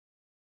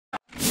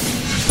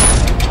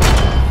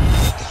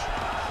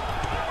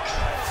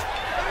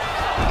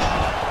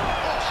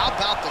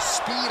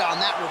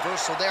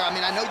reversal there. I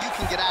mean, I know you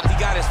can get out of it. He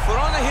got his foot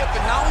on the hip, and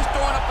now he's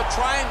throwing up a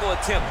triangle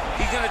attempt.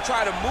 He's going to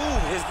try to move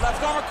his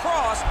left arm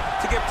across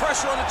to get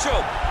pressure on the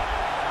choke.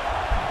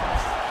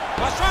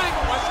 Watch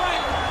triangle, watch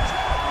triangle.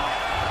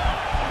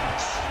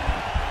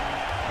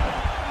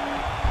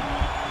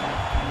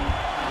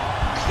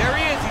 There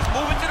he is. He's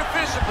moving to the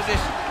finisher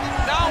position.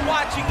 Now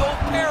watch, he goes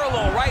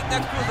parallel right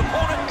next to his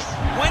opponent.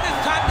 When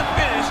it's time to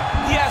finish,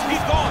 he's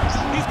gone.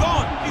 He's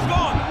gone. He's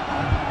gone.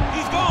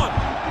 He's gone.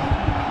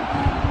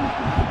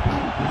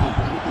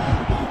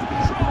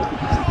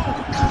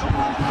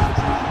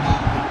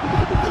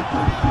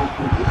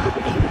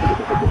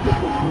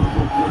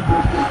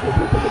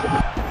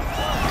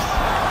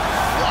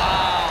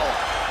 Wow.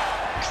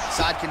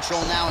 Side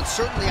control now, and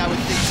certainly I would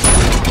think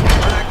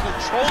We're not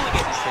controlling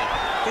anything.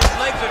 His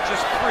legs are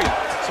just free,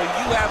 so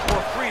you have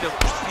more freedom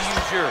to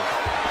use yours.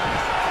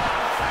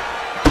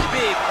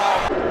 Big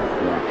power.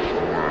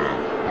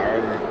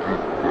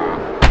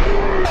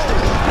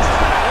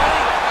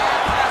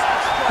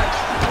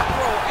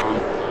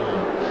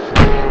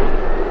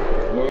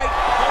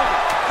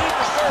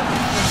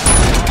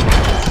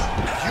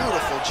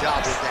 Beautiful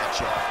job with that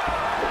jab.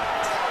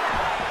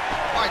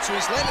 All right, so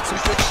he's landed some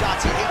good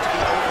shots. He'd hate to be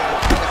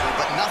overlooked quickly,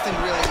 but nothing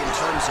really in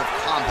terms of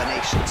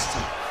combinations.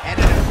 And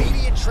an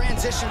immediate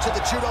transition to the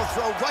judo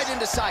throw right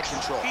into side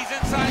control. He's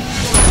inside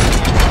control.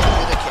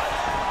 With a kick.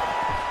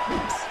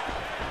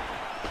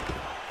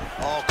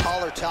 Oh,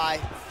 collar tie.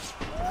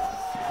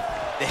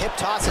 The hip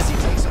toss as he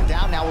takes him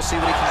down. Now we'll see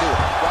what he can do.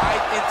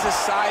 Right into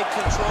side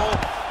control.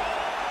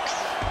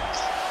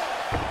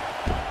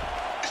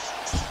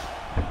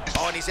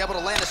 Oh, and he's able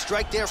to land a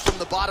strike there from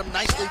the bottom.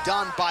 Nicely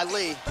done by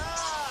Lee.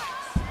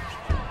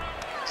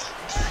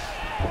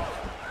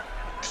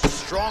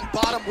 Strong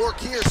bottom work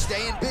here,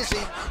 staying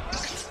busy.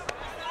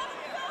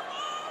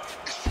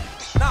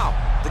 Now,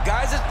 the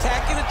guy's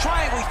attacking the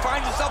triangle. He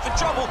finds himself in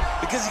trouble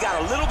because he got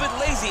a little bit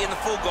lazy in the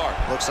full guard.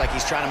 Looks like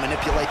he's trying to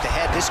manipulate the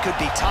head. This could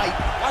be tight.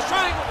 Watch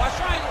triangle, watch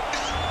triangle.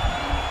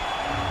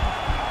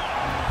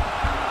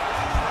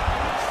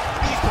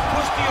 He needs to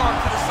push the arm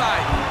to the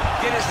side.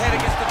 Get his head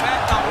against the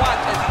mat. Now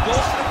watch as he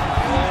goes to the...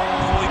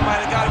 Oh, he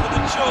might have got him with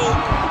a choke.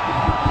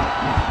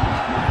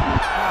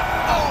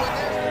 Oh, and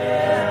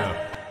there's...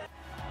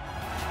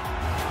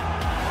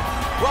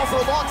 Well,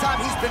 for a long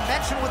time, he's been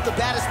mentioned with the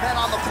baddest men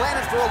on the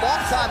planet. For a long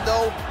time,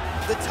 though,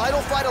 the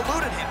title fight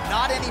eluded him.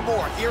 Not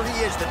anymore. Here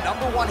he is, the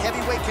 #1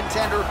 heavyweight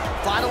contender,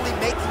 finally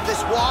making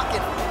this walk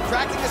and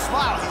cracking a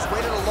smile. He's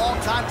waited a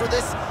long time for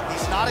this.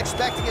 He's not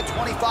expecting a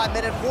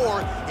 25-minute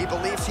war. He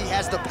believes he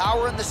has the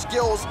power and the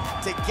skills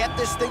to get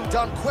this thing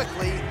done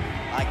quickly.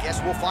 I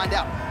guess we'll find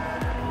out.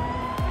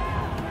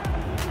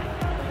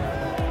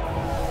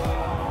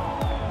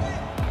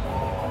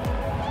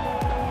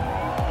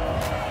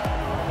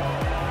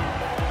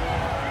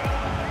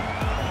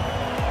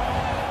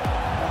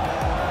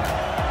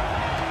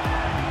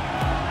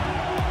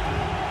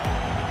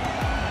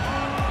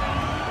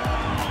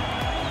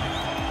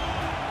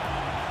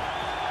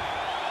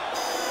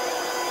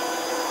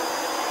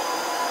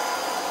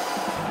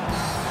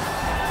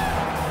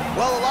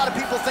 Well, a lot of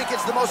people think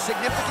it's the most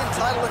significant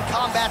title in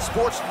combat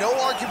sports. No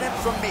argument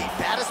from me.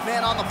 Baddest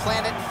man on the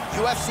planet,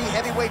 UFC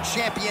Heavyweight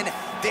Champion.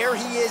 There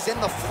he is in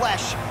the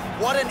flesh.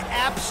 What an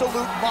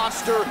absolute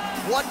monster.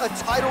 What a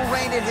title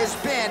reign it has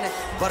been.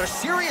 But a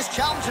serious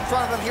challenge in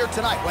front of him here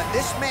tonight. When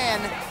this man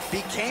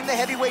became the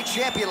heavyweight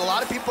champion, a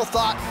lot of people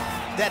thought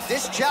that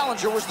this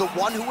challenger was the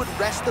one who would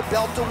wrest the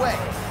belt away.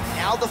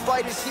 Now the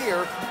fight is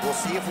here. We'll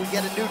see if we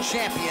get a new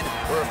champion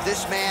or if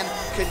this man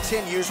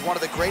continues one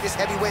of the greatest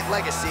heavyweight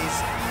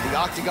legacies the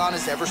Octagon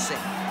has ever seen.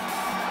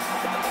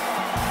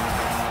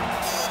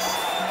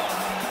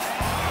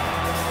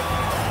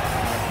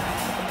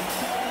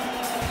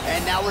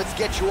 And now let's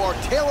get you our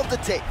tale of the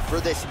tape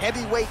for this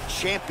heavyweight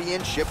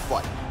championship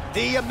fight.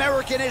 The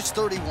American is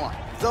 31.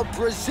 The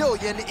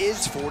Brazilian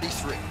is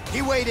 43.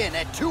 He weighed in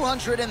at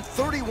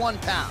 231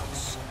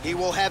 pounds. He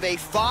will have a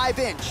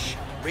 5-inch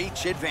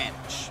reach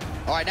advantage.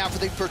 All right, now for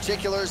the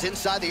particulars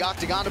inside the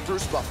Octagon to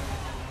Bruce Buffer.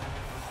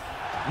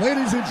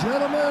 Ladies and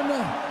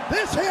gentlemen,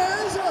 this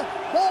is the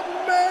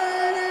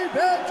main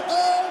event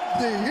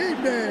of the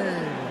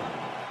evening.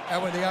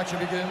 And when the action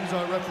begins,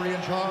 our referee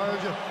in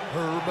charge,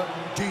 Herb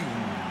Dean.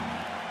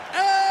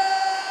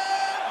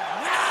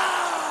 And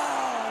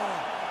now,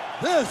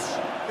 this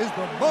is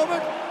the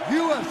moment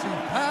UFC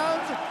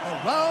fans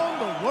around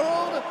the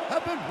world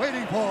have been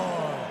waiting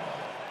for.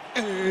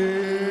 It's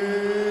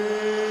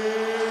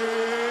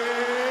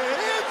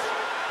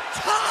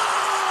time!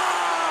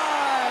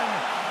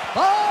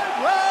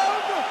 5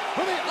 rounds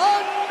for the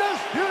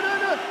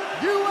undisputed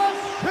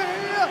UFC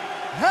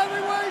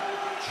Heavyweight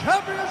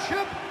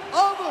Championship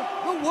of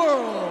the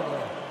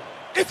world.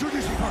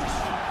 Introducing first,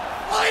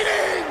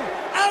 fighting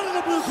out of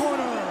the blue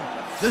corner.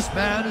 This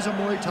man is a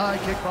Muay Thai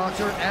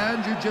kickboxer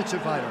and jiu-jitsu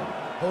fighter,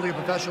 holding a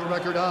professional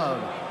record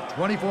of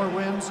 24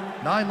 wins,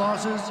 9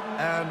 losses,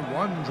 and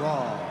 1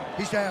 draw.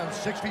 He stands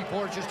 6 feet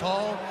 4 inches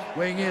tall,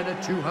 weighing in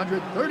at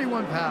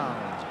 231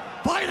 pounds.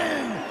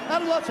 fighting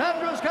out of Los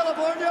Angeles,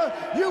 California,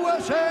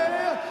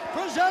 USA,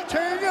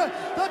 presenting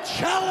the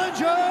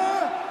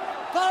challenger,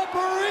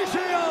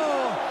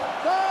 Fabricio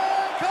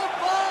Werdum.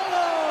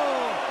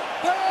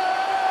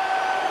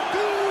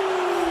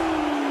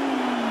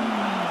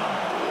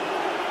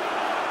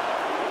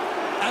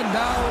 And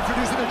now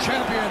introducing the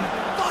champion,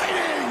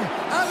 fighting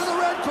out of the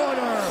red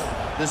corner.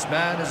 This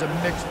man is a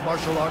mixed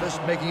martial artist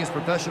making his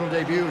professional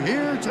debut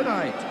here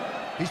tonight.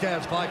 He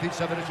stands 5 feet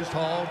 7 inches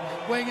tall,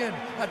 weighing in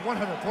at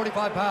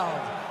 145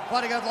 pounds.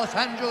 Fighting out of Los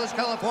Angeles,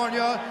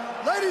 California.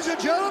 Ladies and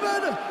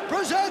gentlemen,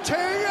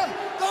 presenting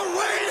the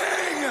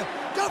reigning,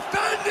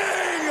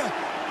 defending,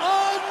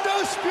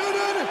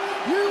 undisputed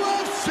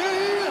UFC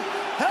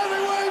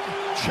Heavyweight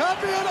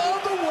Champion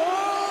of the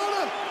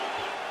world,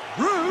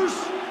 Bruce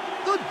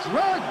the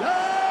Dragon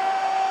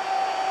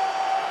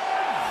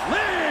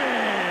Lee.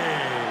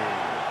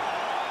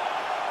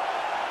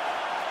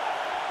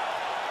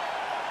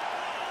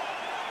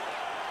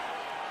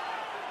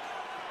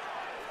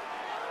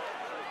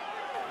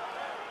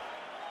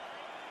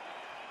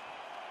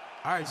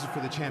 All right, this is for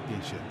the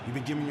championship. You've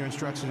been given your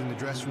instructions in the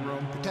dressing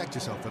room. Protect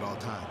yourself at all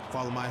times.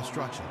 Follow my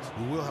instructions.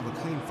 We will have a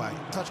clean fight.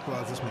 Touch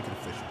gloves, let's make it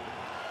official.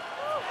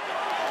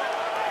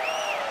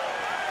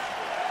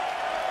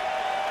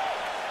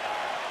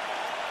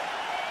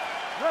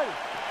 Ready.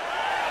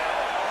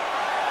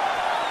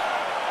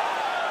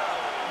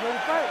 Ready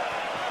to fight.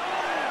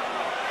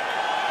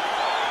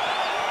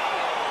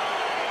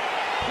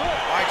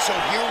 All right, so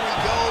here we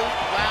go,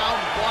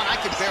 round one. I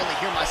can barely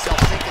hear myself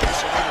think of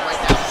this arena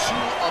right now. Two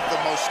of the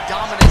most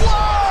dominant. Whoa!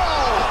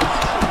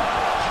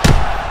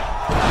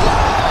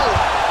 Whoa!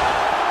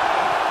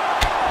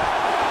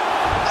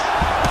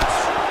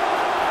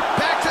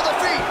 Back to the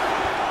feet.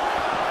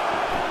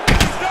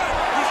 He's done.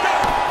 He's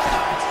done.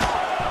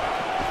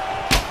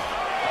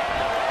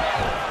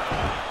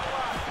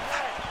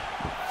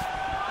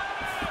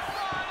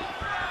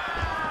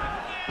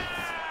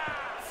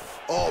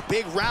 Oh,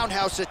 big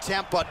roundhouse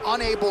attempt, but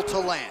unable to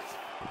land.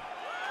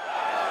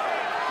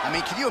 I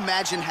mean, can you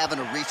imagine having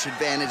a reach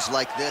advantage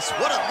like this?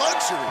 What a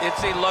luxury.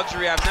 It's a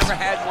luxury. I've never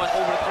had one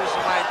over the course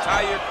of my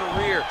entire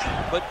career.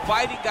 But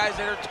fighting guys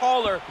that are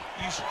taller,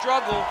 you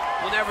struggle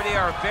whenever they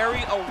are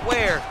very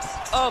aware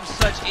of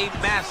such a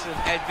massive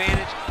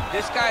advantage.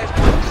 This guy is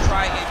going to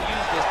try and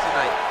use this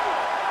tonight.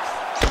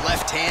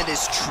 Left hand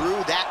is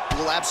true. That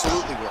will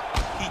absolutely work.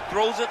 He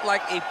throws it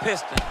like a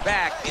piston,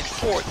 back and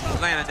forth. He's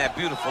landing that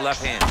beautiful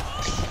left hand.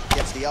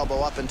 Gets the elbow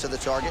up into the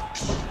target.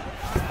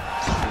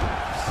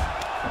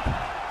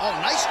 Oh,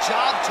 nice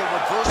job to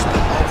reverse.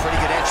 Oh, pretty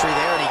good entry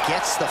there, and he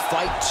gets the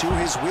fight to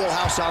his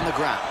wheelhouse on the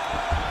ground.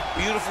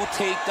 Beautiful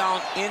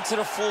takedown into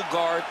the full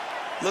guard.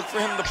 Look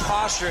for him to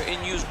posture and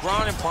use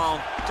ground and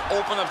pound to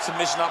open up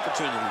submission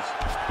opportunities.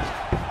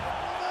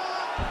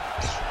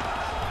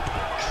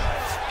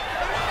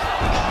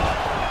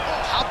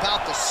 Oh, how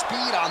about the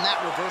speed on that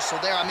reversal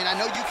there? I mean, I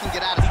know you can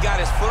get out of it. He got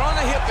his foot on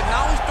the hip, and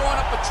now he's throwing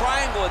up a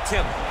triangle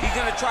attempt. He's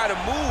going to try to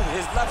move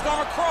his left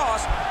arm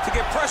across to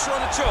get pressure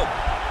on the choke.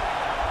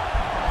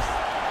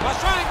 Watch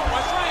triangle,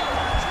 watch triangle.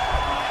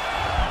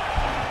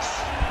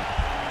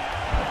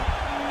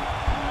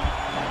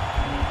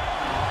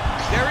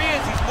 There he is,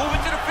 he's moving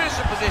to the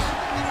finisher position.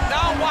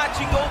 Now watch,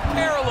 he go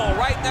parallel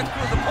right next to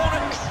his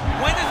opponent.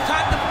 When it's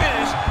time to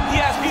finish,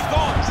 he's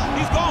gone,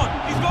 he's gone,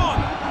 he's gone,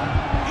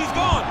 he's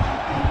gone.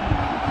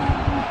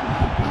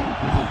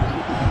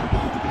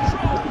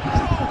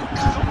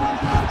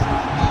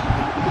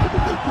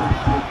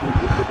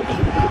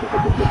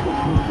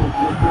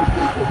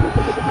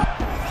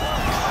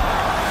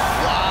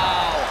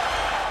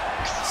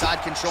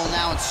 Side control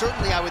now, and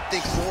certainly I would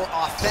think more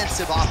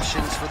offensive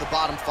options for the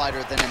bottom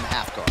fighter than in the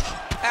half guard.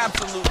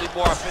 Absolutely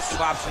more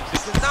offensive options,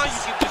 because now you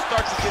can just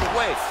start to get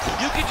away.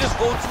 You can just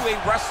go to a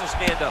wrestler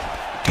stand-up.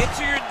 Get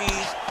to your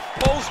knees,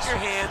 post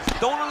your hands,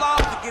 don't allow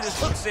him to get his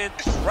hooks in,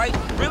 right?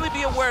 Really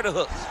be aware of the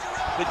hooks.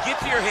 But get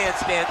to your hand,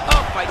 stand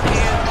up like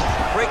hands,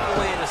 break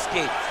away and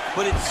escape.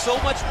 But it's so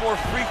much more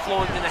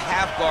free-flowing than a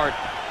half guard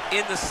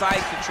in the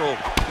side control,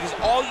 because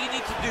all you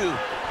need to do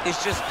is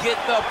just get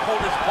the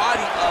opponent's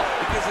body up,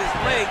 because his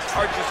legs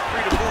are just free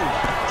to move.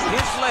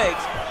 His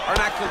legs are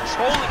not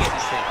controlling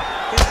anything.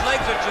 His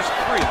legs are just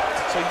free,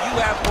 so you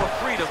have more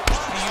freedom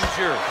to use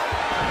yours.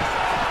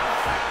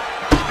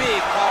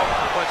 Big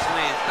powerful punch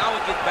lands. Now we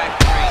get back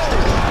to range.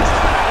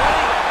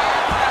 Running a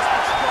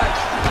fantastic strike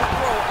to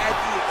throw at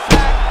the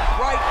exact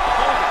right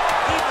moment.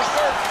 He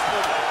deserves this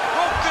moment.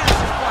 Go finish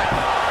this fight.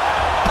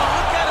 Now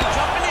look at him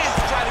jumping in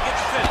to try to get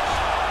the finish.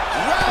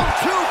 Round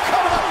two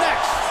coming up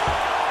next.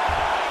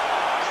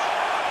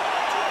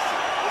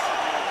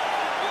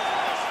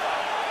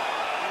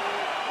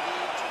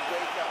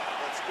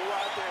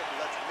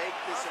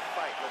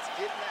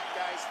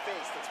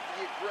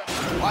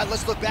 All right,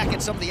 let's look back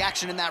at some of the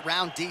action in that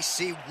round,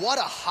 DC. What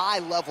a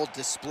high-level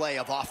display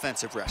of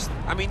offensive wrestling.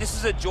 I mean, this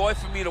is a joy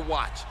for me to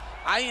watch.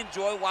 I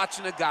enjoy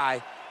watching a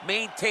guy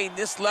maintain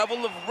this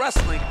level of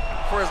wrestling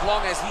for as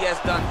long as he has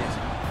done this.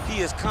 He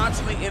is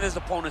constantly in his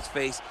opponent's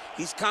face.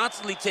 He's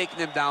constantly taking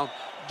him down.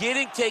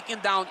 Getting taken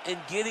down and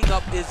getting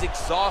up is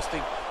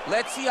exhausting.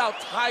 Let's see how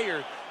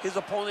tired his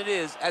opponent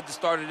is at the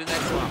start of the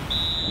next round.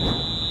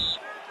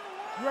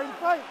 You ready to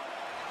fight?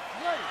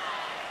 You ready?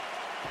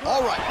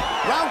 All right,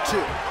 round 2.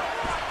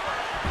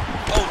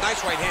 Oh,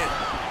 nice right hand.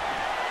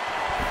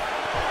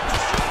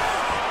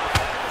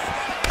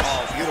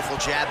 Oh, beautiful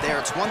jab there.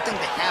 It's one thing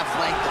to have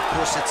length, of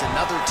course, it's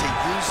another to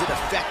use it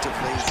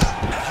effectively.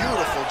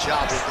 Beautiful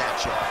job with that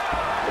jab.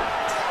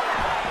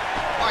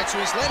 All right, so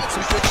he's landed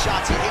some good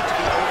shots. You hate to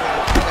be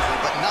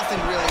overcritical, but nothing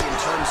really in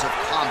terms of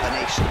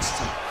combinations.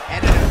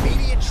 And an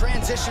immediate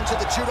transition to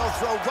the judo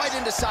throw right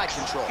into side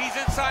control. He's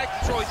in side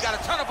control. He's got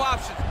a ton of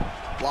options.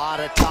 A lot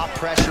of top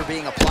pressure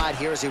being applied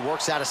here as he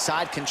works out of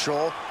side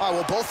control. All right,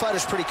 well, both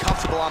fighters pretty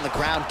comfortable on the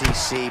ground,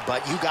 DC,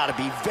 but you got to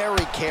be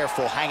very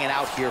careful hanging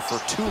out here for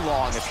too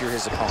long if you're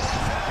his opponent.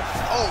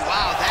 Oh,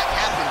 wow, that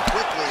happened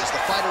quickly as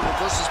the fighter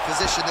reverses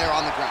position there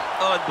on the ground.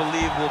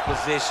 Unbelievable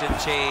position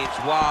change.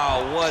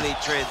 Wow, what a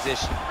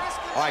transition.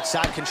 All right,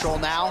 side control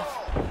now.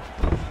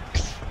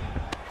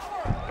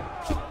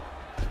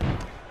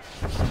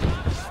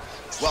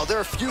 Well, there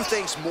are few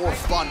things more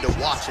fun to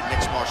watch in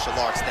mixed martial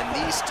arts than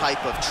these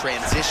type of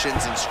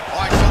transitions. All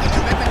right, so the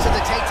commitment to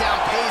the takedown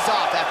pays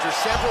off. After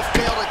several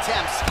failed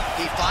attempts,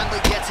 he finally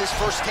gets his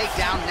first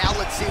takedown. Now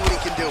let's see what he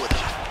can do with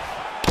it.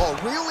 Oh,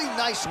 really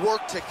nice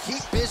work to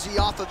keep busy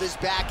off of his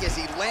back as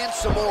he lands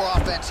some more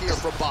offense here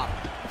from bottom.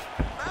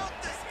 Mount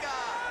this guy.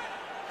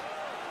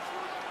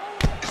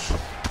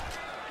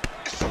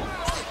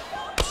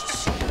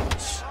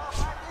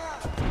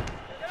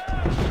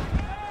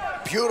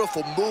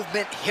 Beautiful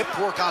movement, hip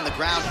work on the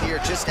ground here,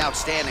 just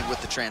outstanding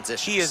with the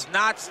transition. He is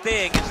not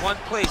staying in one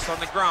place on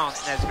the ground,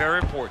 and that's very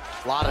important.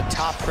 A lot of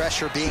top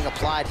pressure being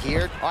applied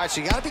here. All right,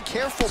 so you got to be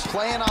careful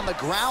playing on the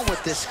ground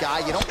with this guy.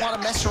 You don't want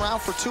to mess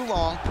around for too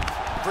long.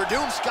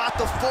 Werdum's got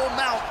the full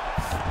mount.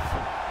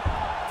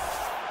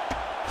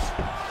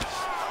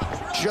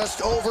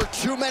 Just over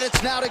 2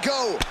 minutes now to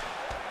go.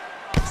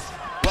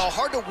 Well,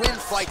 hard to win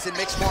fights in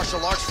mixed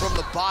martial arts from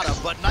the bottom,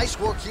 but nice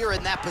work here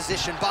in that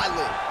position by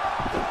Lee.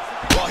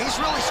 Well, he's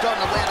really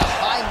starting to land a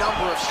high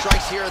number of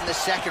strikes here in the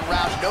second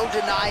round. No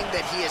denying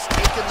that he has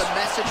taken the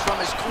message from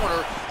his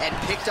corner and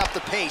picked up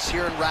the pace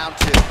here in round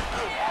 2.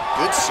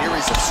 Good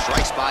series of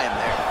strikes by him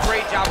there.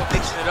 Great job of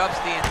mixing it up,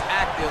 staying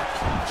active,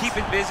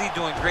 keeping busy,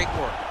 doing great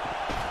work.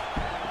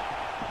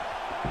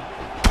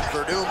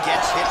 Werdum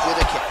gets hit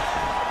with a kick.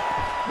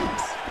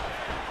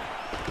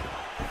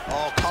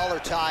 Oh, collar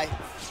tie.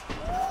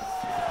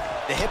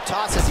 The hip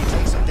toss as he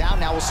takes him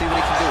down. Now we'll see what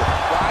he can do.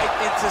 Right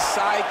into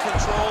side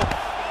control.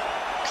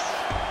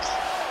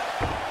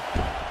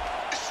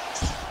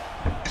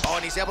 Oh,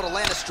 and he's able to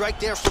land a strike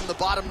there from the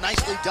bottom.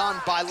 Nicely done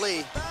by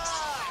Lee.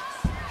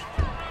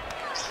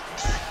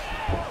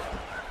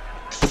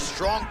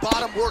 Strong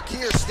bottom work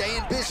here,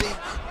 staying busy.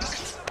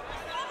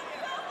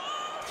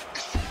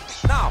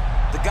 Now,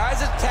 the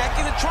guy's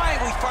attacking the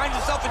triangle. He finds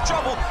himself in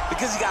trouble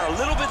because he got a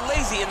little bit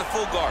lazy in the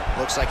full guard.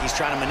 Looks like he's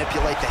trying to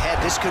manipulate the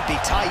head. This could be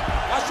tight.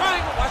 Watch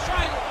triangle, watch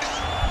triangle.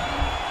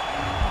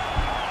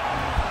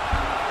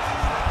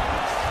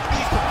 He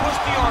needs to push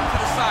the arm to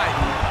the side.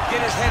 Get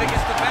his head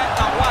against the mat.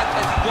 Now watch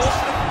as he goes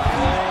to the...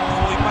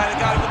 Oh, he might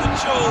have got it with a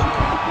choke.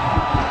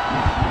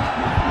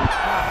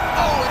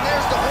 Oh, and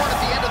there's the horn at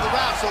the end of the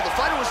round. So the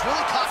fighter was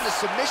really caught in a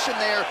submission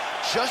there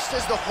just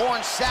as the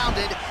horn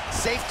sounded.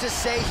 Safe to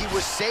say he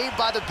was saved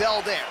by the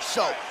bell there.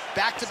 So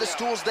back to the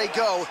stools they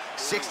go.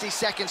 60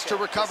 seconds to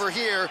recover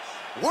here.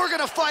 We're going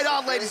to fight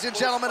on, ladies and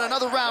gentlemen.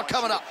 Another round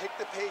coming up. Pick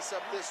the pace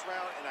up this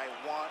round, and I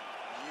want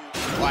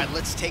you. All right,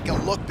 let's take a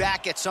look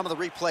back at some of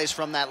the replays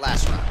from that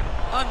last round.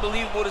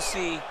 Unbelievable to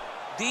see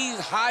these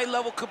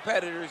high-level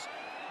competitors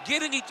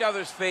get in each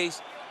other's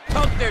face,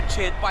 tuck their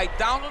chin, bite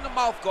down on the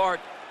mouth guard,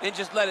 and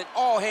just let it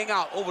all hang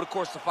out over the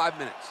course of 5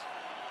 minutes.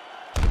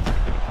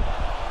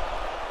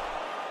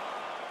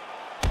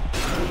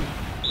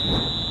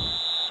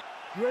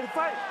 You ready to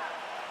fight?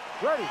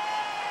 Ready.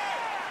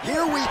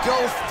 Here we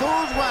go,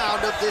 third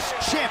round of this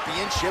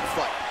championship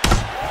fight.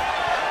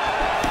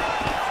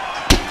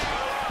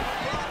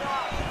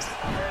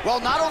 Well,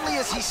 not only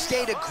has he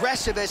stayed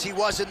aggressive as he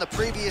was in the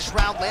previous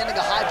round, landing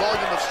a high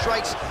volume of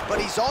strikes,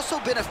 but he's also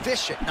been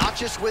efficient, not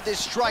just with his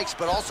strikes,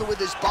 but also with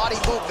his body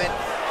movement.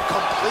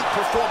 Complete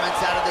performance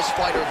out of this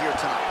fighter here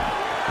tonight.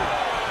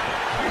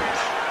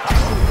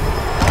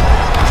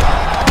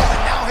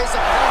 And now his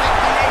opponent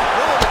in a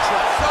world of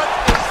trouble. Such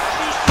a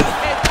sneaky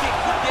head kick.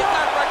 He did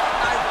not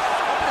recognize it. It's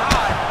coming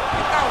high,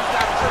 and now he's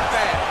got it hurt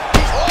bad.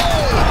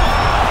 Oh!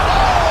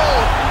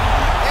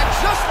 And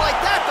just like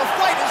that, the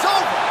fight is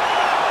over.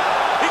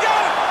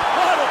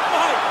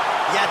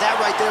 Yeah, that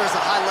right there is a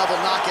high-level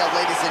knockout,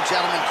 ladies and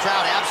gentlemen.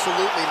 Crowd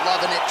absolutely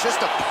loving it.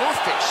 Just a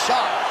perfect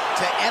shot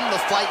to end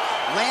the fight.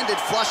 Landed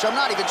flush. I'm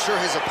not even sure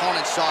his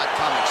opponent saw it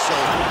coming. So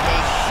a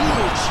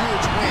huge,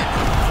 huge win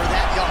for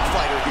that young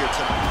fighter here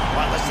tonight.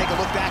 All right, let's take a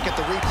look back at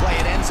the replay.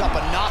 It ends up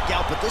a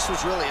knockout, but this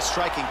was really a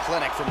striking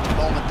clinic from the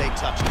moment they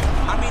touched it.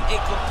 I mean, a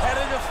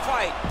competitive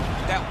fight.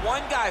 That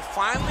one guy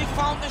finally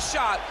found the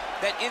shot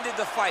that ended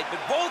the fight.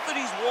 But both of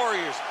these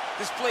warriors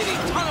displayed a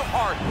ton of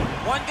heart.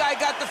 One guy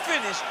got the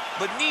finish,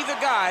 but neither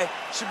guy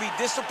should be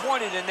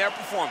disappointed in their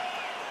performance.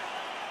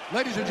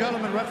 Ladies and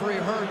gentlemen,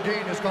 referee Herb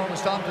Dean has called a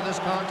stop to this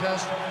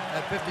contest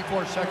at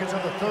 54 seconds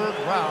of the third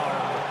round.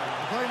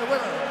 Declaring the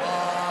winner